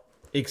now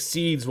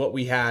exceeds what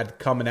we had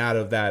coming out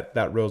of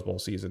that Rose Bowl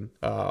season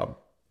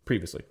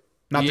previously.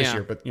 Not this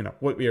year, but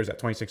what year is that?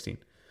 2016.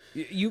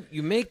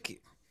 You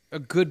make a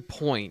good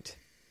point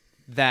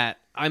that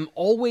I'm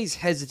always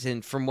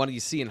hesitant from what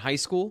you see in high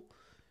school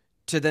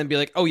to then be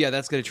like, oh yeah,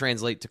 that's going to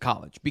translate to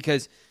college,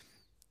 because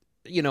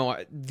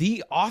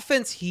the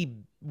offense he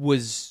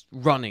was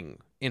running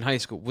in high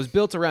school was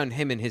built around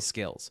him and his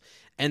skills.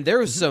 And there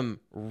was some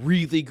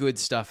really good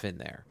stuff in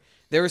there.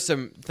 There are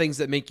some things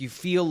that make you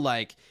feel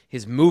like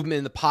his movement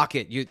in the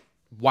pocket,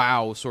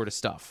 wow sort of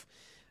stuff.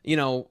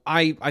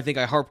 I think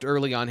I harped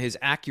early on his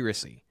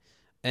accuracy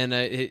and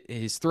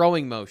his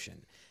throwing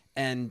motion.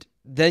 And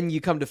then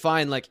you come to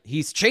find like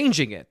he's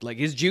changing it. Like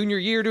his junior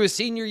year to his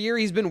senior year,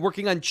 he's been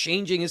working on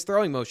changing his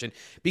throwing motion,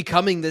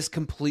 becoming this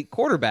complete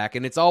quarterback.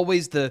 And it's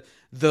always the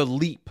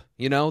leap,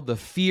 the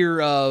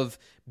fear of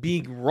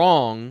being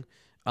wrong.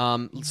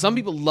 Some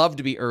people love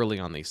to be early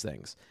on these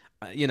things.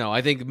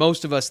 I think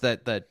most of us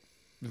that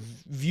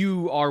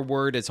view our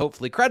word as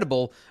hopefully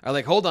credible are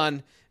like, hold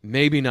on,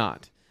 maybe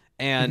not.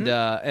 And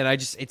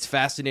it's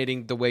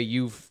fascinating the way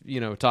you've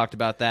talked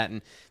about that,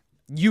 and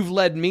you've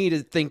led me to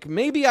think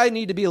maybe I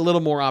need to be a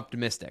little more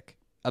optimistic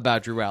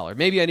about Drew Aller.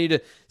 Maybe I need to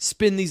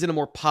spin these in a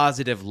more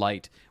positive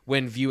light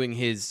when viewing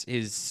his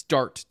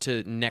start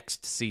to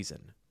next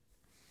season.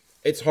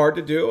 It's hard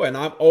to do, and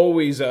I'm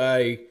always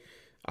I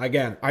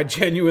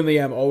genuinely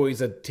am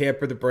always a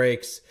tamper the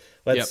brakes.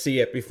 Let's see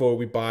it before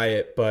we buy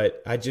it.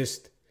 But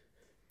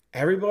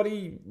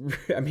everybody,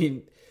 I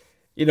mean,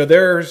 I'm not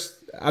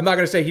going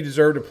to say he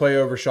deserved to play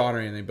over Sean or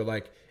anything, but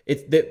like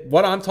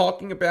what I'm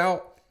talking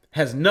about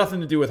has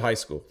nothing to do with high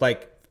school.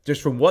 Like,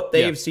 just from what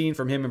they have seen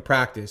from him in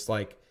practice,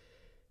 like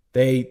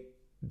they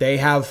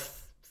have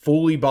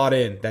fully bought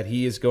in that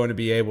he is going to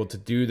be able to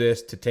do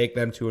this, to take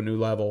them to a new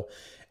level.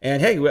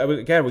 And hey,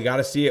 again, we got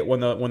to see it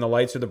when the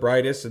lights are the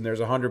brightest and there's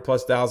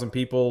 100,000+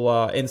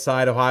 people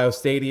inside Ohio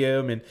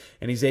Stadium, and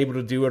he's able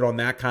to do it on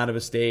that kind of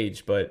a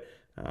stage. But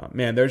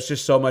man, there's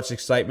just so much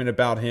excitement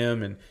about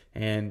him,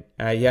 and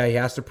he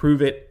has to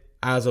prove it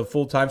as a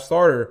full-time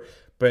starter,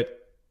 but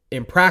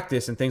in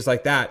practice and things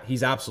like that,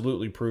 he's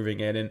absolutely proving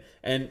it.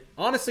 And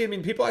honestly, I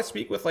mean, people I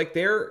speak with, like,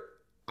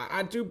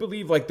 I do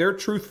believe like they're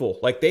truthful.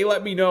 Like, they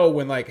let me know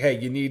when, like, hey,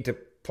 you need to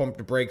pump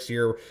the brakes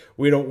here.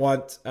 We don't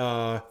want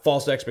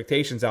false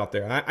expectations out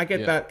there. I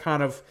get that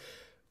kind of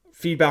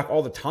feedback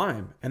all the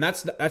time, and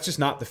that's just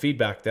not the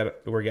feedback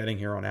that we're getting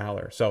here on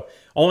Aller. So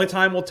only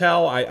time will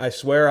tell. I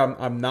swear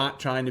I'm not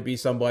trying to be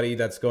somebody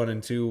that's going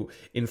to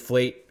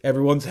inflate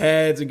everyone's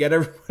heads and get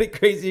everybody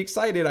crazy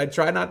excited. I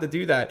try not to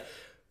do that.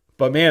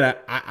 But man,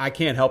 I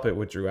can't help it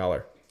with Drew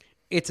Aller.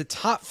 It's a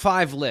top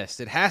 5 list.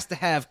 It has to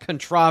have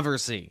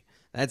controversy.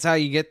 That's how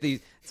you get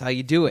that's how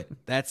you do it.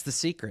 That's the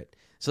secret.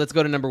 So let's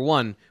go to number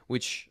 1,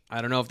 which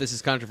I don't know if this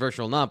is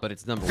controversial or not, but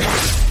it's number 1.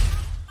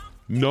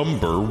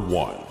 Number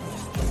 1.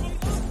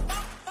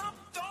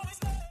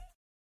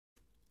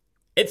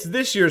 It's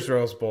this year's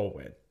Rose Bowl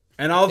win.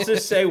 And I'll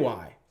just say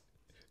why.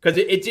 Because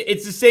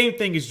it's the same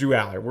thing as Drew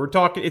Aller.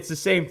 It's the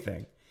same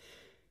thing.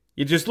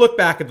 You just look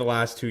back at the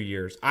last 2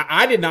 years.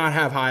 I did not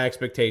have high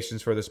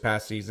expectations for this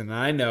past season. And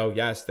I know,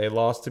 yes, they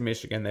lost to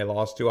Michigan. They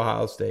lost to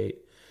Ohio State.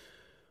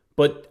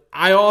 But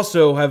I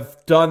also have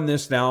done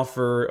this now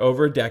for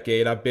over a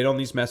decade. I've been on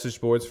these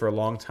message boards for a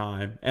long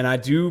time. And I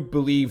do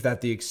believe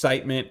that the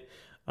excitement,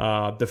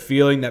 the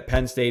feeling that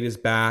Penn State is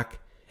back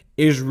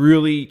is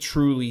really,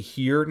 truly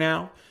here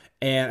now.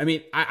 And I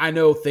mean, I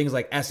know things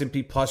like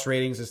S&P Plus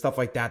ratings and stuff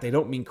like that, they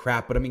don't mean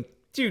crap. But I mean,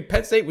 dude,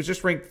 Penn State was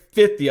just ranked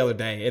 5th the other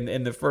day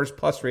in the first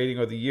plus rating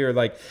of the year.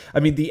 Like, I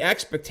mean, the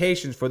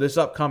expectations for this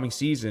upcoming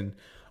season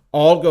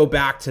all go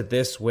back to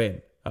this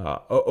win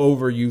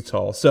over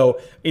Utah. So,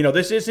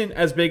 this isn't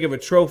as big of a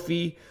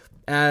trophy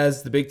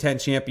as the Big Ten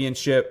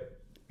championship.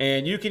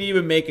 And you can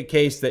even make a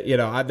case that,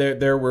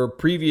 there were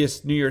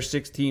previous New Year's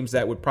Six teams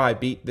that would probably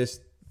beat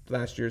this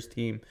last year's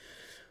team.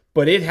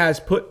 But it has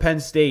put Penn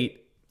State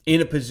in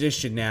a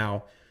position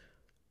now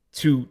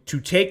to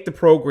take the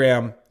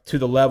program to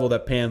the level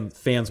that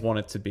fans want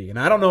it to be. And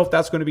I don't know if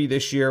that's going to be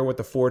this year with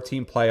the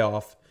 4-team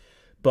playoff,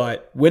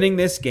 but winning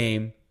this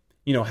game,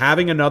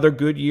 having another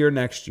good year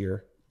next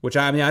year, which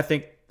I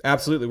think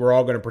absolutely we're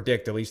all going to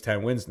predict at least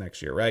 10 wins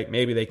next year, right?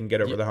 Maybe they can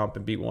get over the hump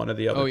and beat one of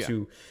the other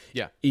two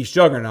East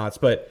juggernauts.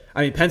 But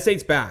Penn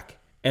State's back,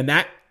 and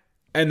that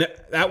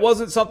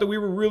wasn't something we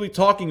were really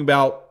talking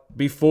about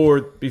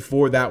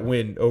before that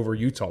win over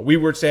Utah. We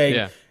were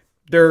saying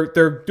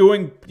they're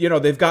doing,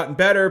 they've gotten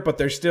better, but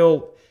they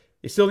still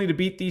need to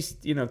beat these,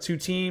 two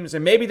teams,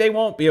 and maybe they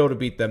won't be able to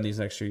beat them these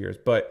next few years.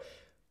 But,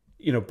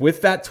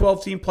 with that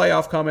 12-team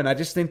playoff coming, I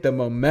just think the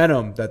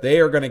momentum that they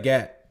are going to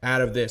get out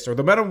of this, or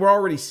the momentum we're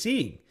already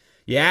seeing,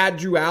 you add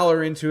Drew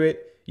Aller into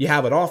it, you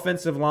have an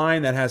offensive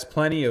line that has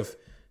plenty of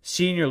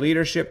senior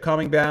leadership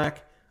coming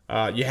back.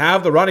 You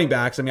have the running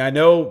backs. I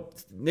know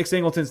Nick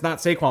Singleton's not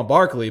Saquon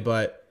Barkley,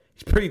 but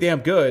he's pretty damn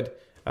good.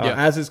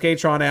 As is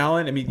Katron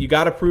Allen. You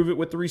got to prove it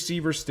with the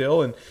receivers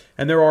still, and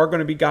there are going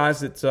to be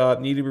guys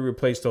that need to be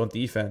replaced on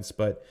defense.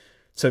 But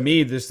to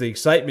me, the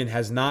excitement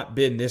has not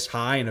been this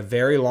high in a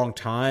very long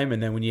time.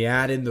 And then when you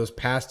add in those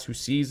past 2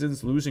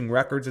 seasons, losing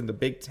records in the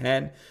Big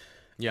Ten,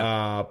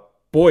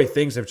 boy,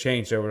 things have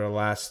changed over the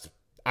last.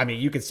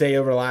 You could say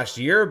over the last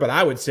year, but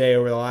I would say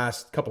over the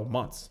last couple of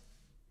months.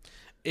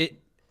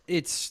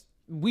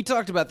 We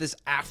talked about this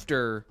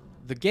after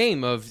the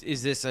game of,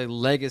 is this a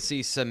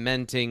legacy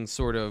cementing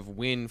sort of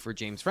win for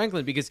James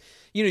Franklin? Because,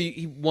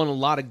 he won a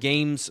lot of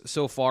games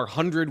so far,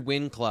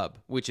 100-win club,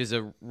 which is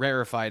a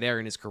rarefied air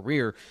in his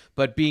career,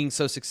 but being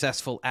so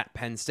successful at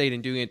Penn State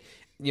and doing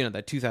it,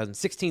 that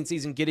 2016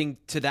 season, getting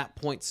to that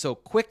point so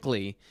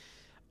quickly.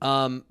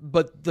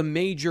 But the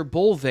major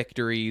bowl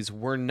victories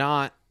were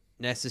not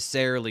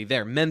necessarily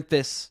there.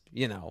 Memphis,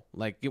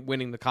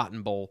 winning the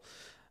Cotton Bowl.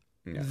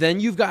 Yeah. Then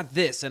you've got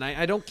this, and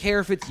I don't care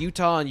if it's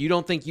Utah and you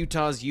don't think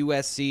Utah's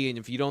USC, and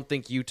if you don't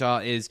think Utah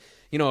is,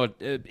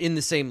 in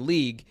the same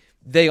league,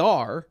 they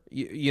are,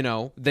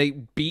 they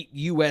beat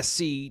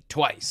USC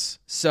twice.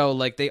 So,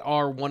 they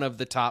are one of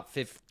the top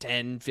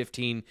 10,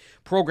 15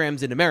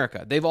 programs in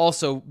America. They've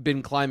also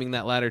been climbing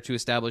that ladder to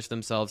establish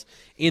themselves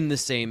in the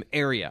same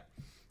area.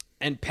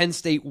 And Penn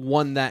State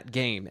won that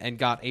game and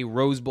got a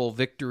Rose Bowl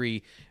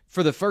victory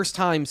for the first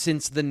time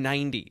since the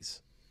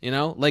 90s.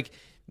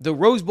 The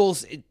Rose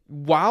Bowls,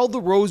 while the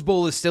Rose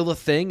Bowl is still a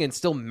thing and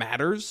still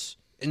matters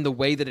in the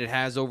way that it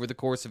has over the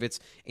course of its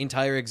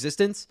entire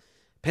existence,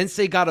 Penn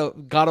State got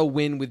a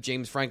win with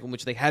James Franklin,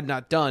 which they had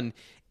not done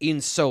in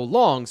so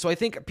long. So I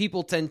think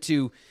people tend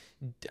to,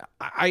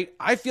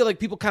 I feel like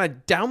people kind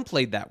of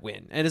downplayed that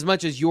win. And as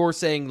much as you're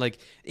saying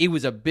it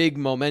was a big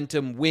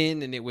momentum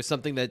win and it was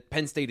something that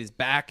Penn State is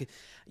back,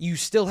 you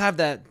still have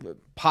that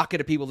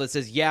pocket of people that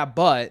says, yeah,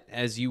 but,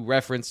 as you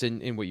referenced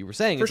in what you were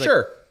saying. For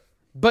sure.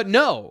 But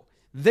no.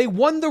 They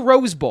won the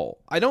Rose Bowl.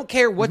 I don't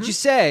care what you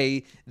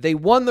say. They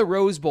won the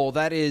Rose Bowl.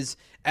 That is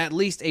at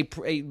least a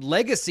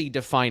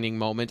legacy-defining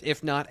moment,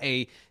 if not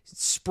a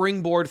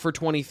springboard for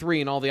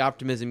 23 and all the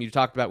optimism you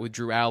talked about with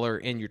Drew Aller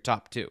in your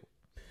top 2.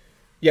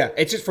 Yeah,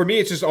 it's just, for me,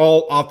 it's just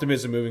all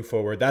optimism moving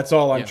forward. That's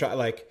all I'm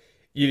trying.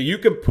 You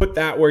can put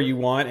that where you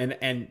want,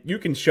 and you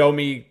can show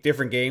me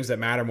different games that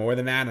matter more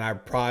than that, and I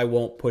probably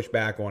won't push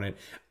back on it.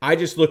 I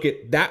just look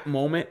at that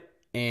moment,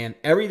 and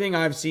everything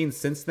I've seen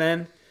since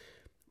then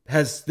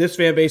has this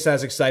fan base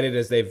as excited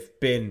as they've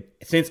been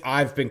since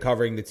I've been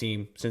covering the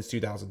team since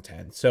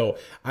 2010. So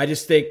I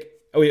just think,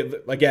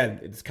 again,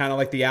 it's kind of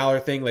like the Aller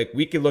thing.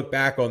 We could look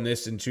back on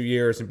this in 2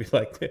 years and be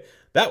like,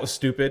 that was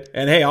stupid.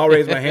 And hey, I'll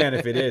raise my hand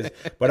if it is.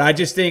 But I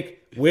just think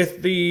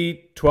with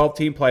the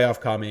 12-team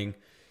playoff coming,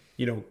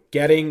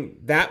 getting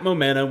that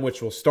momentum,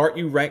 which will start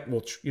you ranked,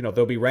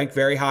 they'll be ranked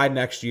very high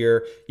next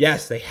year.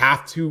 Yes, they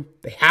have to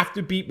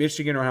beat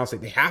Michigan or Ohio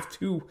State. They have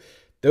to.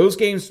 Those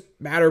games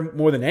matter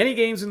more than any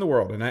games in the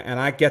world, and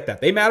I get that.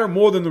 They matter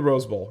more than the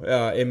Rose Bowl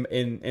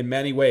in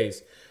many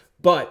ways.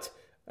 But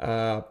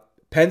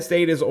Penn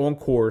State is on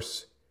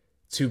course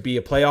to be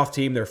a playoff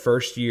team their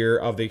first year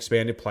of the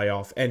expanded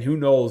playoff, and who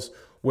knows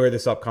where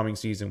this upcoming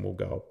season will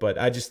go. But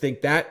I just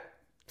think that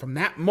from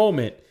that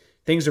moment,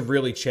 things have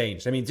really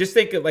changed. Just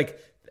think of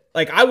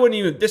I wouldn't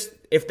even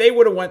if they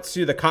would have went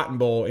to the Cotton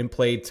Bowl and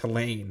played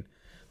Tulane.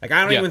 I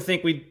don't even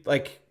think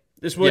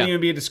this wouldn't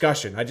even be a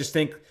discussion. I just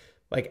think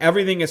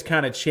everything has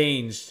kind of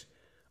changed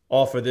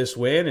off of this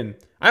win. And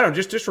I don't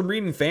know, just from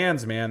reading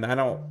fans, man,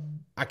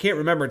 I can't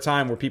remember a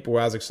time where people were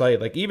as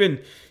excited.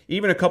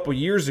 Even a couple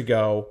years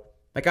ago,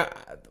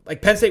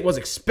 Penn State was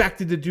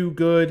expected to do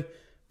good.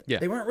 Yeah.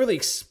 They weren't really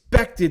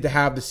expected to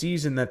have the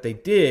season that they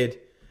did.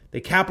 They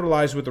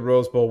capitalized with the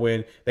Rose Bowl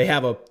win. They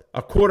have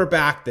a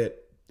quarterback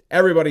that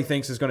everybody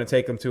thinks is going to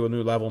take them to a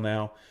new level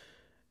now.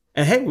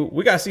 And hey,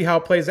 we got to see how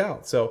it plays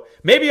out. So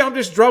maybe I'm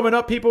just drumming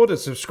up people to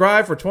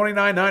subscribe for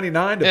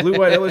 $29.99 to Blue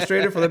White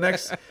Illustrated for the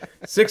next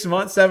 6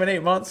 months,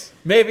 7-8 months.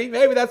 Maybe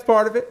that's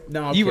part of it.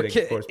 No, I'm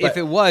kidding, of course. If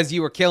it was,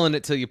 you were killing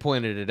it till you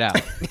pointed it out.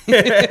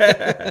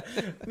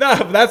 No,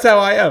 but that's how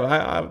I am.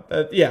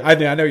 I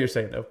know what you're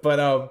saying though. But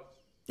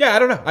I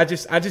don't know. I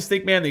just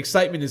think, man, the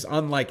excitement is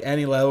unlike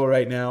any level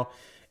right now.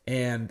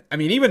 And I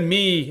mean, even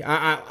me,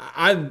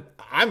 I'm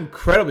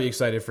incredibly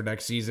excited for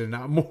next season.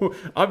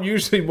 I'm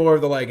usually more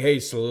of the like, hey,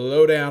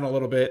 slow down a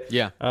little bit.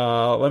 Yeah.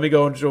 Let me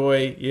go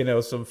enjoy,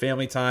 some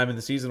family time, and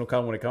the season will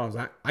come when it comes.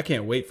 I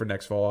can't wait for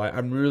next fall.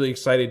 I'm really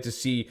excited to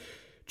see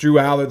Drew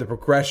Aller, the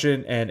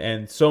progression,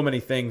 and so many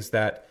things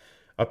that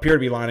appear to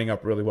be lining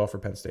up really well for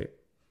Penn State.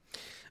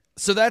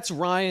 So that's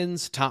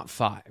Ryan's top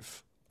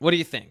 5. What do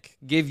you think?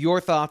 Give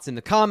your thoughts in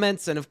the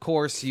comments, and of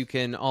course, you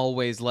can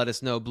always let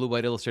us know,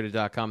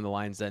 BlueWhiteIllustrated.com, the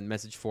Lions Den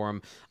message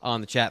forum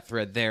on the chat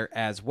thread there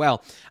as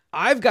well.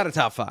 I've got a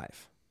top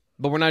 5,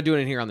 but we're not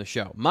doing it here on the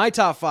show. My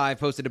top 5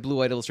 posted at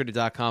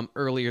BlueWhiteIllustrated.com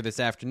earlier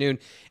this afternoon.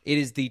 It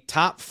is the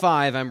top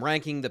 5. I'm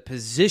ranking the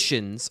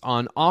positions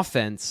on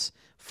offense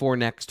for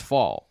next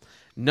fall.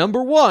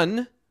 Number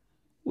 1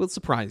 will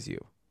surprise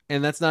you.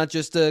 And that's not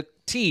just a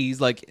tease.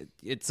 Like,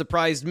 it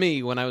surprised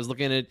me when I was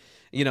looking at,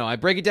 I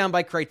break it down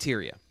by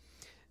criteria.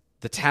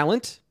 The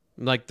talent,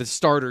 like the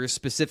starters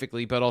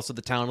specifically, but also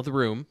the talent of the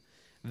room,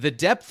 the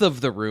depth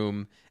of the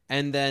room,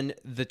 and then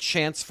the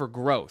chance for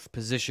growth,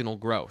 positional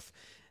growth.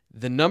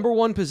 The number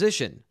 1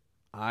 position,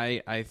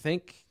 I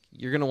think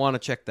you're going to want to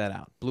check that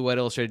out.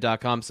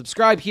 BlueWhiteIllustrated.com.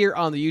 Subscribe here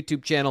on the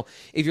YouTube channel.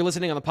 If you're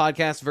listening on the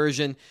podcast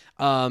version,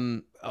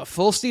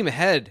 full steam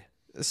ahead.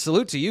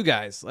 Salute to you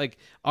guys. Like,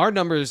 our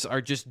numbers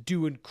are just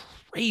doing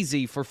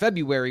crazy for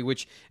February,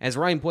 which, as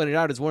Ryan pointed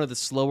out, is one of the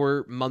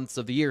slower months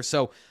of the year.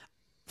 So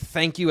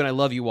thank you, and I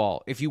love you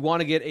all. If you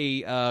want to get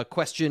a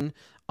question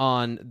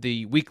on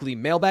the weekly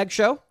mailbag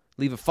show,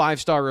 leave a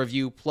 5-star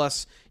review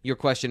plus your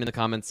question in the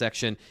comments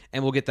section,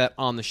 and we'll get that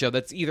on the show.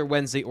 That's either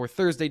Wednesday or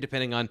Thursday,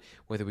 depending on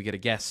whether we get a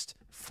guest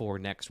for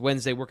next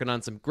Wednesday. Working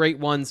on some great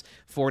ones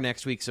for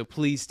next week, so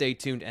please stay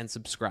tuned and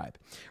subscribe.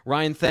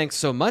 Ryan, thanks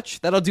so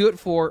much. That'll do it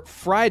for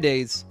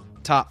Friday's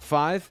Top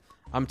 5.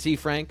 I'm T.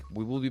 Frank.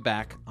 We will be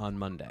back on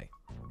Monday.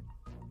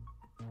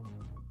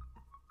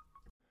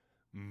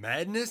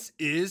 Madness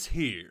is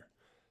here.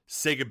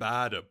 Say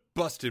goodbye to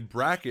busted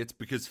brackets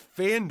because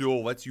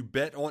FanDuel lets you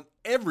bet on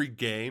every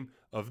game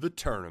of the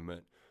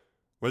tournament.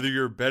 Whether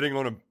you're betting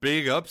on a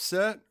big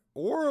upset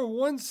or a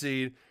 1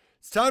 seed,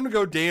 it's time to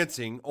go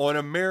dancing on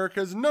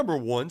America's #1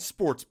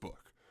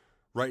 sportsbook.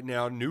 Right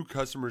now, new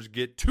customers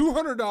get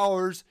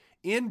 $200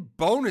 in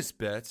bonus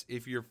bets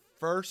if your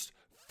first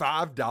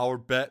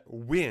 $5 bet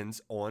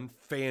wins on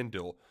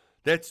FanDuel.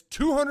 That's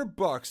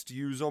 $200 to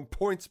use on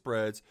point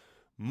spreads,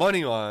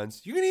 money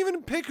lines. You can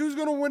even pick who's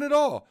going to win it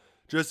all.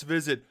 Just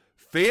visit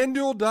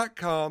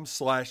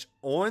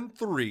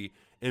FanDuel.com/on3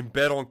 and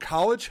bet on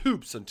college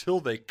hoops until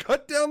they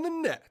cut down the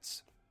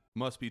nets.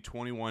 Must be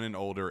 21 and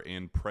older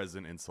and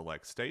present in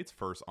select states.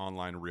 First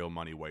online real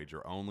money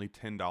wager only.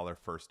 $10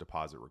 first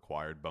deposit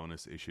required.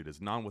 Bonus issued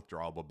as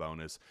non-withdrawable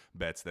bonus.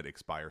 Bets that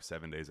expire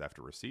 7 days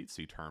after receipt.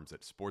 See terms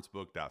at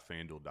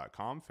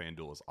sportsbook.fanduel.com.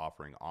 FanDuel is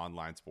offering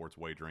online sports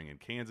wagering in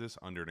Kansas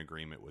under an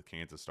agreement with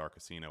Kansas Star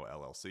Casino,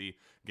 LLC.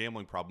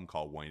 Gambling problem?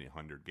 Call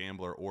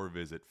 1-800-GAMBLER or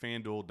visit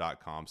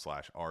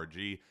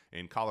fanduel.com/RG.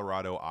 In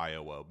Colorado,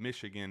 Iowa,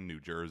 Michigan, New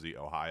Jersey,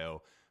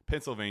 Ohio,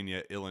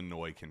 Pennsylvania,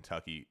 Illinois,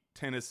 Kentucky,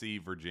 Tennessee,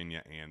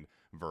 Virginia, and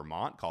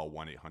Vermont. Call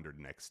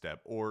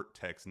 1-800-NEXT-STEP or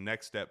text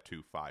NEXT-STEP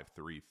to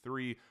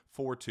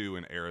 53342.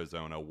 In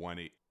Arizona,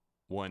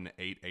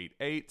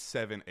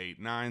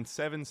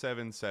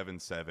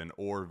 1-888-789-7777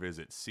 or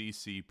visit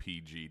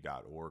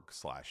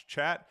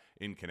ccpg.org/chat.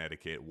 In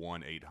Connecticut,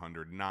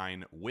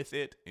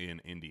 1-800-9-WITH-IT.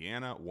 In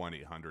Indiana,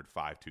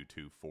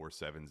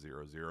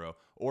 1-800-522-4700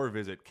 or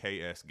visit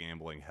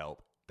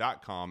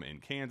ksgamblinghelp.com.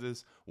 In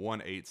Kansas,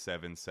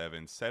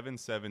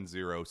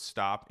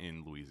 1-877-770-STOP.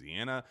 In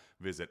Louisiana,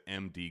 visit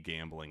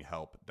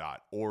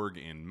mdgamblinghelp.org.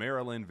 In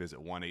Maryland, visit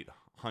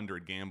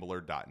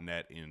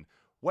 1-800-gambler.net. In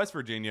West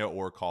Virginia,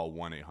 or call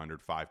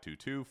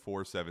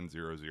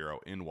 1-800-522-4700.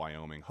 In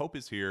Wyoming, hope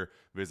is here.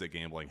 Visit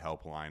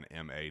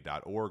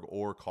gamblinghelplinema.org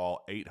or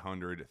call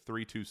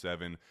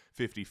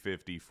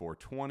 800-327-5050 for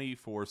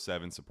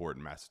 24/7 support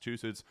in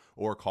Massachusetts,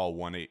 or call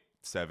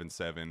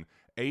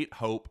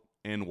 1-877-8-HOPE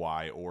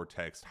NY or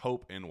text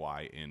HOPE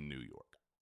NY in New York.